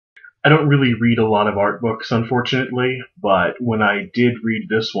I don't really read a lot of art books, unfortunately, but when I did read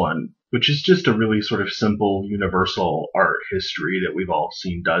this one, which is just a really sort of simple, universal art history that we've all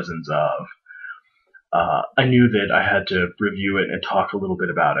seen dozens of, I knew that I had to review it and talk a little bit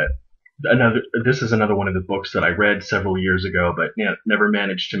about it. This is another one of the books that I read several years ago, but never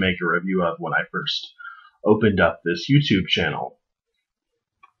managed to make a review of when I first opened up this YouTube channel.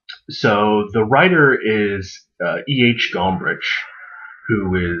 So the writer is E.H. Gombrich, who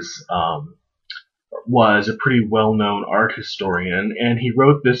was a pretty well-known art historian, and he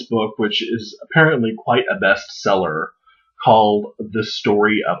wrote this book, which is apparently quite a bestseller, called The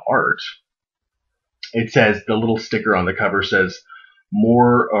Story of Art. It says, the little sticker on the cover says,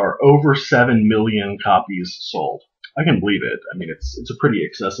 more or over 7 million copies sold. I can believe it. I mean, it's a pretty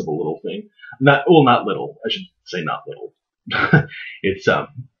accessible little thing. Not little. I should say not little. it's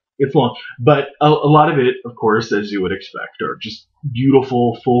long, but a lot of it, of course, as you would expect, are just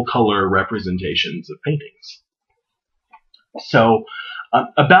beautiful, full color representations of paintings. So,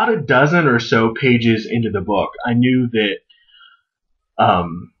 about a dozen or so pages into the book, I knew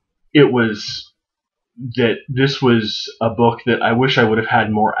that this was a book that I wish I would have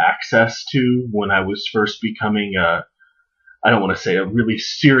had more access to when I was first becoming I don't want to say a really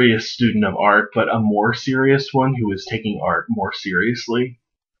serious student of art, but a more serious one who was taking art more seriously.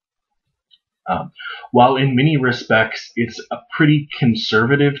 While in many respects it's a pretty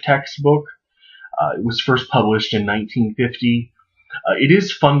conservative textbook, it was first published in 1950. It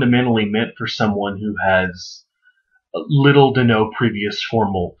is fundamentally meant for someone who has little to no previous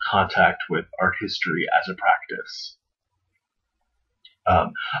formal contact with art history as a practice.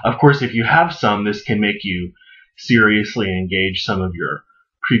 Of course, if you have some, this can make you seriously engage some of your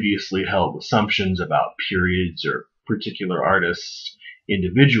previously held assumptions about periods or particular artists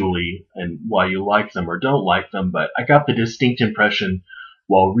individually and why you like them or don't like them, but I got the distinct impression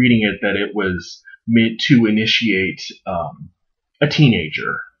while reading it that it was meant to initiate a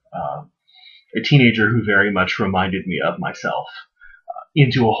teenager who very much reminded me of myself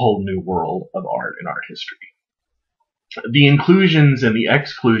into a whole new world of art and art history. The inclusions and the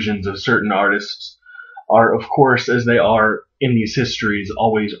exclusions of certain artists are, of course, as they are in these histories,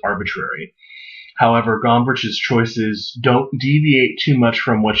 always arbitrary. However, Gombrich's choices don't deviate too much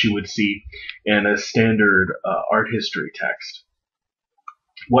from what you would see in a standard art history text.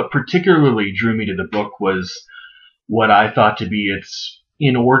 What particularly drew me to the book was what I thought to be its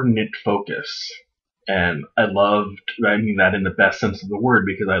inordinate focus. And I mean that in the best sense of the word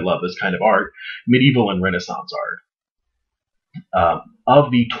because I love this kind of art, medieval and Renaissance art. Of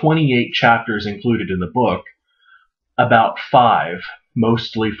the 28 chapters included in the book, about 5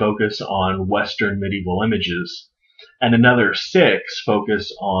 mostly focus on Western medieval images, and another 6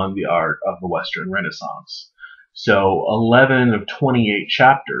 focus on the art of the Western Renaissance. So 11 of 28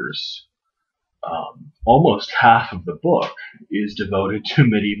 chapters, almost half of the book, is devoted to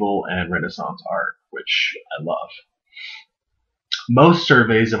medieval and Renaissance art, which I love. Most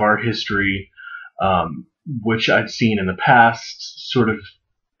surveys of art history, which I've seen in the past, sort of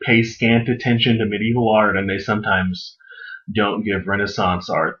pay scant attention to medieval art, and they sometimes don't give Renaissance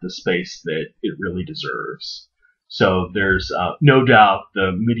art the space that it really deserves. So there's no doubt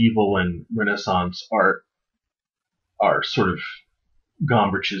the medieval and Renaissance art are sort of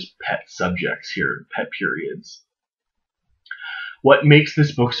Gombrich's pet subjects here, pet periods. What makes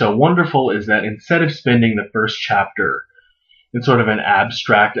this book so wonderful is that instead of spending the first chapter in sort of an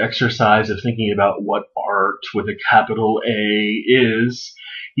abstract exercise of thinking about what art with a capital A is,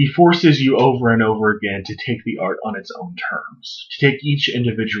 he forces you over and over again to take the art on its own terms, to take each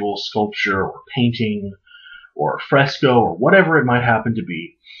individual sculpture or painting or fresco or whatever it might happen to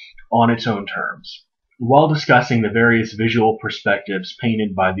be on its own terms. While discussing the various visual perspectives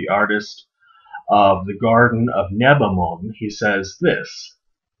painted by the artist of the Garden of Nebamon, he says this.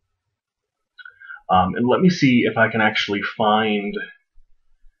 And let me see if I can actually find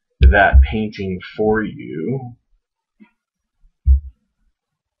that painting for you.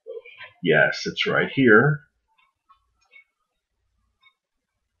 Yes, it's right here.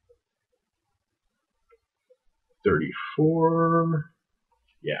 $34.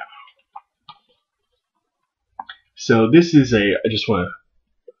 Yeah. So this is I just want to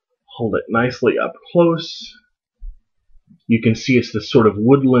hold it nicely up close. You can see it's this sort of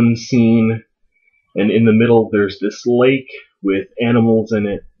woodland scene, and in the middle there's this lake with animals in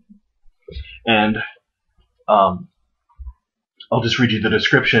it. And I'll just read you the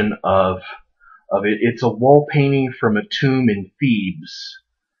description of it. It's a wall painting from a tomb in Thebes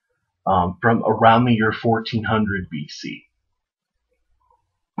from around the year 1400 BC.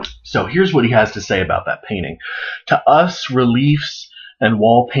 So here's what he has to say about that painting. To us, reliefs and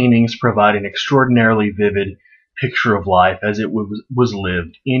wall paintings provide an extraordinarily vivid picture of life as it was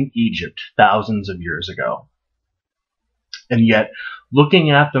lived in Egypt thousands of years ago. And yet,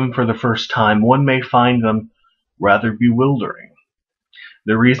 looking at them for the first time, one may find them rather bewildering.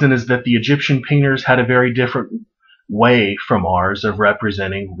 The reason is that the Egyptian painters had a very different way from ours of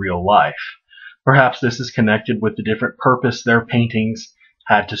representing real life. Perhaps this is connected with the different purpose their paintings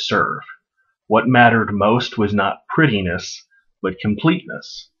had to serve. What mattered most was not prettiness, but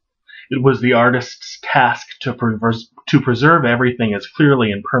completeness. It was the artist's task to preserve everything as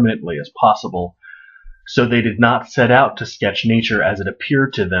clearly and permanently as possible, so they did not set out to sketch nature as it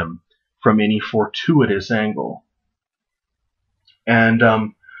appeared to them from any fortuitous angle. And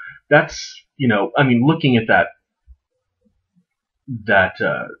that's, looking at that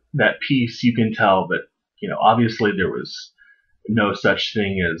piece, you can tell that, obviously there was no such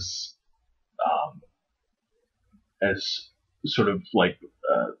thing as sort of like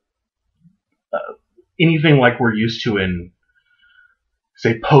anything like we're used to in,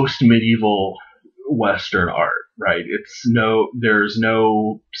 say, post-medieval Western art, right? There's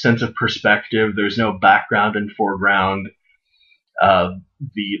no sense of perspective. There's no background and foreground.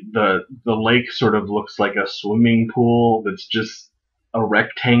 The lake sort of looks like a swimming pool that's just a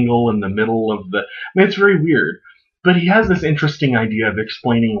rectangle in the middle of it's very weird. But he has this interesting idea of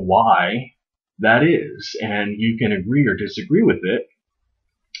explaining why that is, and you can agree or disagree with it,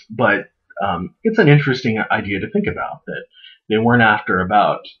 but it's an interesting idea to think about, that they weren't after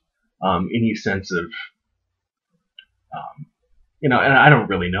about any sense of, and I don't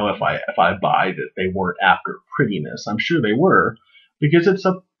really know if I buy that they weren't after prettiness. I'm sure they were, because it's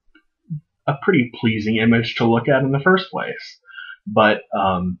a pretty pleasing image to look at in the first place. But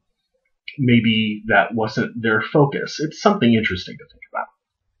maybe that wasn't their focus. It's something interesting to think about.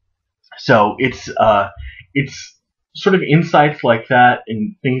 So it's sort of insights like that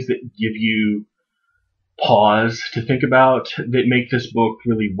and things that give you pause to think about that make this book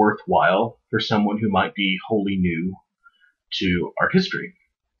really worthwhile for someone who might be wholly new to art history.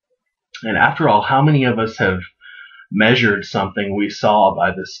 And after all, how many of us have measured something we saw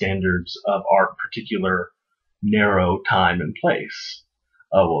by the standards of our particular narrow time and place?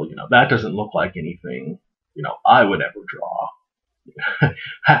 Oh, well, that doesn't look like anything, I would ever draw.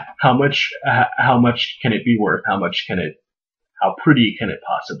 How much can it be worth? How pretty can it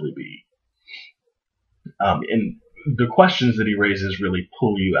possibly be? And the questions that he raises really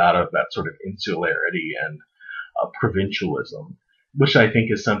pull you out of that sort of insularity and provincialism, which I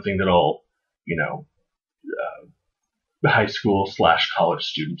think is something that all, high school / college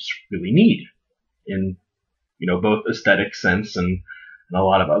students really need in, both aesthetic sense and a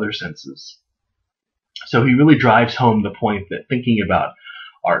lot of other senses. So he really drives home the point that thinking about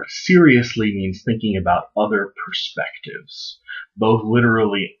art seriously means thinking about other perspectives, both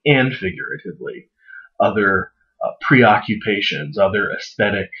literally and figuratively, other preoccupations, other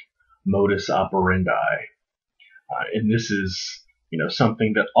aesthetic modus operandi. And this is,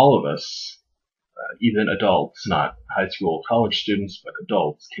 something that all of us, even adults, not high school, college students, but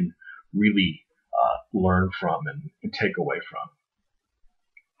adults, can really learn from and take away from.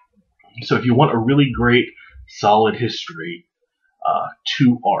 So if you want a really great, solid history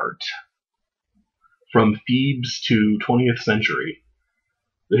to art, from Thebes to 20th century,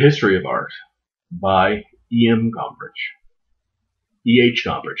 The History of Art by E.H.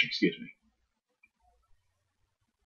 Gombrich, excuse me.